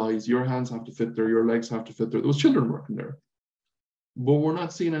standardized. Your hands have to fit there. Your legs have to fit there. There was children working there. But we're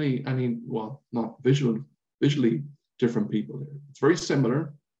not seeing any well, not visually different people here. It's very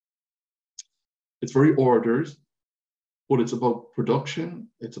similar. It's very ordered, but it's about production,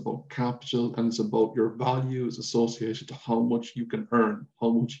 it's about capital, and it's about your values associated to how much you can earn, how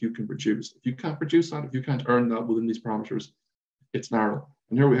much you can produce. If you can't produce that, if you can't earn that within these parameters, it's narrow.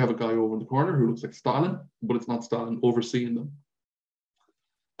 And here we have a guy over in the corner who looks like Stalin, but it's not Stalin overseeing them.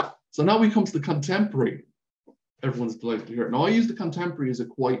 So now we come to the contemporary. Everyone's delighted to hear it. Now I use the contemporary as a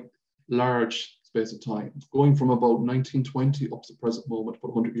quite large space of time, going from about 1920 up to the present moment,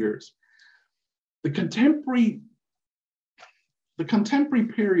 about 100 years. The contemporary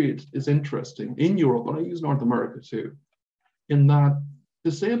period is interesting in Europe, and I use North America too, in that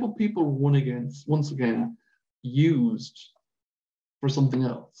disabled people were once again used for something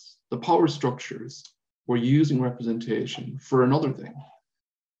else. The power structures were using representation for another thing.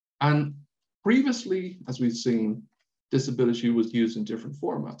 And previously, as we've seen, disability was used in different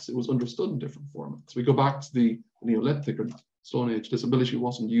formats. It was understood in different formats. We go back to the Neolithic or Stone Age, disability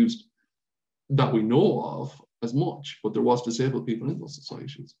wasn't used that we know of as much, but there was disabled people in those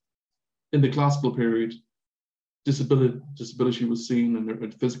societies. In the classical period, disability was seen, and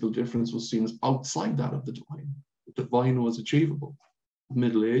the physical difference was seen as outside that of the divine. The divine was achievable.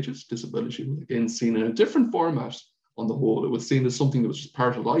 Middle Ages, disability was again seen in a different format on the whole. It was seen as something that was just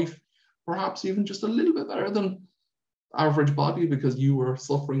part of life, perhaps even just a little bit better than average body because you were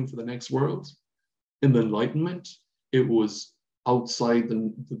suffering for the next world. In the Enlightenment, it was outside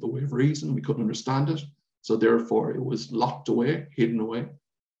the way of reason. We couldn't understand it. So therefore, it was locked away, hidden away.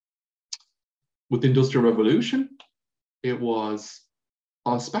 With the Industrial Revolution, it was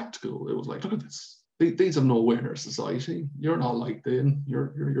a spectacle. It was like, look at this. These have no way in our society. You're not like them.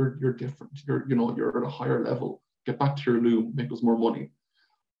 You're different. You're at a higher level. Get back to your loom, make us more money.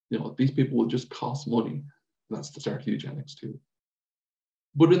 You know, these people will just cost money. And that's the start of eugenics too.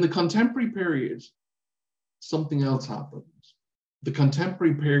 But in the contemporary period, something else happened. The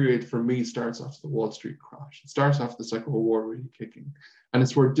contemporary period for me starts after the Wall Street crash. It starts after the Second World War really kicking. And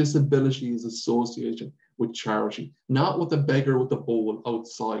it's where disability is associated with charity, not with a beggar with a bowl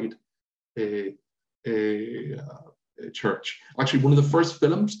outside a church. Actually, one of the first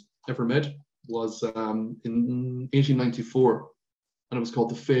films ever made was in 1894, and it was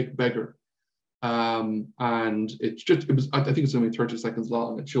called The Fake Beggar. And I think it's only 30 seconds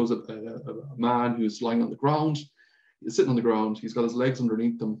long. It shows a man who's lying on the ground. He's sitting on the ground. He's got his legs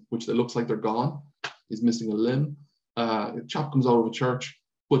underneath them, which it looks like they're gone. He's missing a limb. A chap comes out of a church,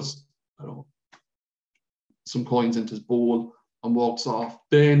 puts, I don't know, some coins into his bowl and walks off.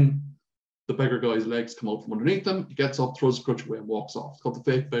 Then the beggar guy's legs come out from underneath him. He gets up, throws his crutch away and walks off. It's called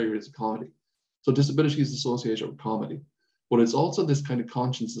The Fake Beggar. It's a comedy. So disability is associated with comedy. But it's also this kind of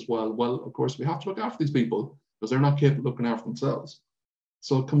conscience as well. Well, of course, we have to look after these people because they're not capable of looking after themselves.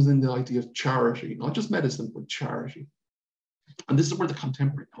 So it comes in the idea of charity, not just medicine, but charity. And this is where the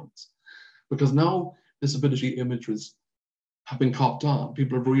contemporary comes. Because now disability images have been copped on.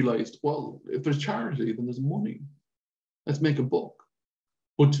 People have realized, well, if there's charity, then there's money. Let's make a book.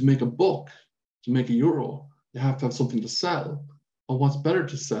 But to make a book, to make €1, you have to have something to sell. And what's better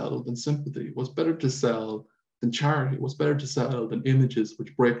to sell than sympathy? What's better to sell than charity? What's better to sell than images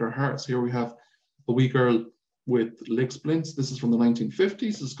which break our hearts? Here we have a wee girl with leg splints. This is from the 1950s.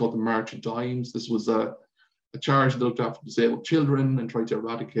 This is called the March of Dimes. This was a charity that looked after disabled children and tried to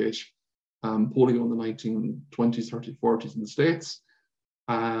eradicate polio in the 1920s, 30s, 40s in the States.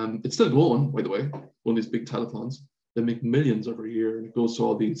 It's still going, by the way, one of these big telethons. They make millions every year, and it goes to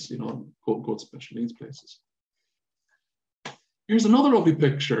all these, you know, quote special needs places. Here's another lovely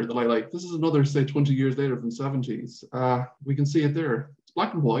picture that I like. This is another, say, 20 years later from the 70s. We can see it there. It's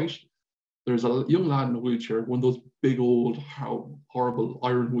black and white. There's a young lad in a wheelchair, one of those big old, horrible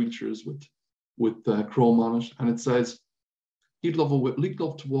iron wheelchairs with chrome on it, and it says, he'd love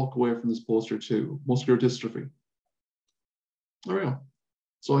to walk away from this poster too, muscular dystrophy. There we go.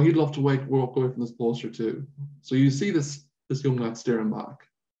 So he'd love to walk away from this poster too. So you see this young lad staring back.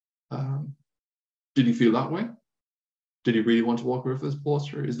 Did he feel that way? Did he really want to walk away from this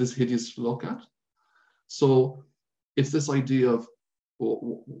poster? Is this hideous to look at? So it's this idea of,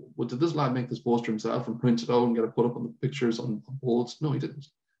 well, did this lad make this poster himself and print it out and get it put up on the pictures on walls? No, he didn't.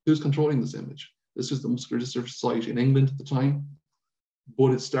 Who's controlling this image? This is the Muscular Dystrophy Society in England at the time.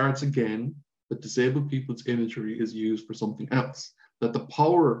 But it starts again that disabled people's imagery is used for something else, that the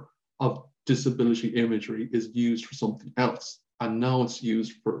power of disability imagery is used for something else. And now it's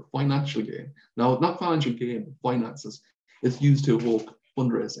used for financial gain. Now, not financial gain, but finances. It's used to evoke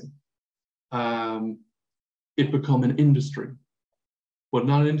fundraising. It become an industry, but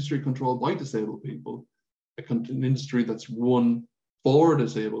not an industry controlled by disabled people, an industry that's run for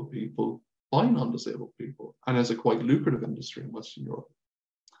disabled people by non-disabled people, and as a quite lucrative industry in Western Europe.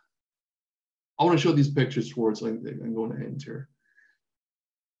 I want to show these pictures towards, I'm going to end here.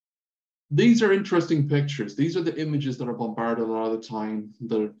 These are interesting pictures. These are the images that are bombarded a lot of the time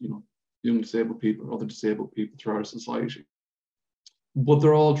that are, you know, young disabled people or other disabled people throughout our society. But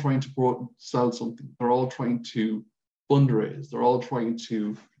they're all trying to sell something. They're all trying to fundraise. They're all trying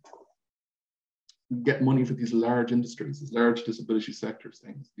to get money for these large industries, these large disability sectors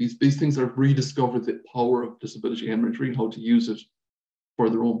things. These things have rediscovered the power of disability imagery and how to use it for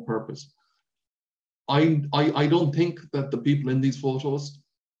their own purpose. I don't think that the people in these photos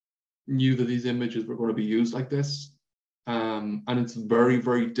knew that these images were going to be used like this. And it's very,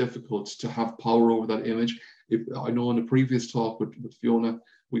 very difficult to have power over that image. I know in a previous talk with Fiona,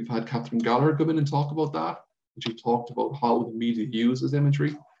 we've had Catherine Gallagher come in and talk about that, and she talked about how the media uses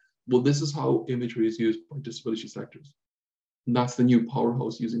imagery. Well, this is how imagery is used by disability sectors. And that's the new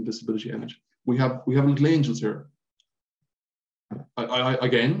powerhouse using disability image. We have little angels here.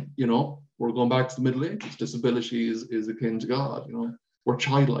 Again, you know, we're going back to the Middle Ages. Disability is akin to God, you know. We're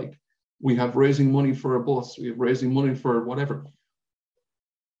childlike. We have raising money for a bus. We have raising money for whatever.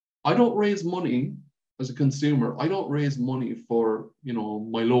 I don't raise money as a consumer. I don't raise money for, you know,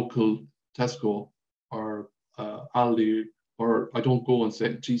 my local Tesco or Aldi, or I don't go and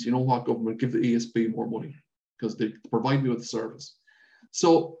say, geez, you know what, government, give the ESB more money because they provide me with the service.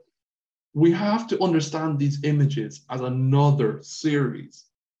 So we have to understand these images as another series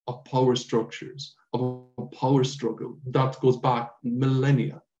of power structures, of a power struggle that goes back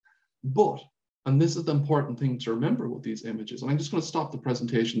millennia. But, and this is the important thing to remember with these images, and I'm just going to stop the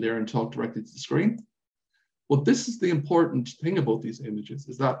presentation there and talk directly to the screen. But this is the important thing about these images,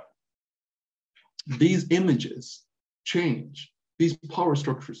 is that these images change. These power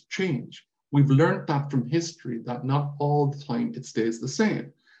structures change. We've learned that from history, that not all the time it stays the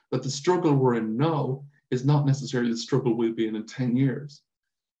same, that the struggle we're in now is not necessarily the struggle we'll be in 10 years.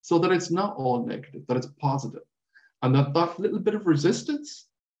 So that it's not all negative, that it's positive. And that little bit of resistance,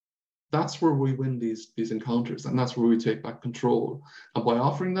 that's where we win these encounters, and that's where we take back control. And by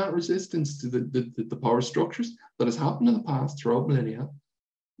offering that resistance to the power structures that has happened in the past throughout millennia,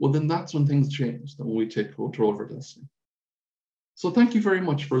 well, then that's when things change, then when we take control of our destiny. So thank you very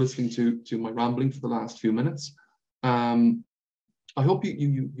much for listening to my rambling for the last few minutes. I hope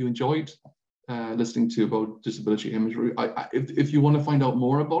you enjoyed listening to about disability imagery. If you want to find out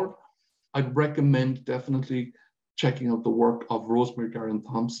more about it, I'd recommend definitely checking out the work of Rosemary Garland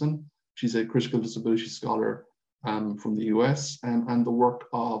Thompson. She's a critical disability scholar from the US, and the work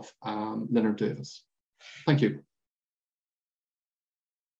of Leonard Davis. Thank you.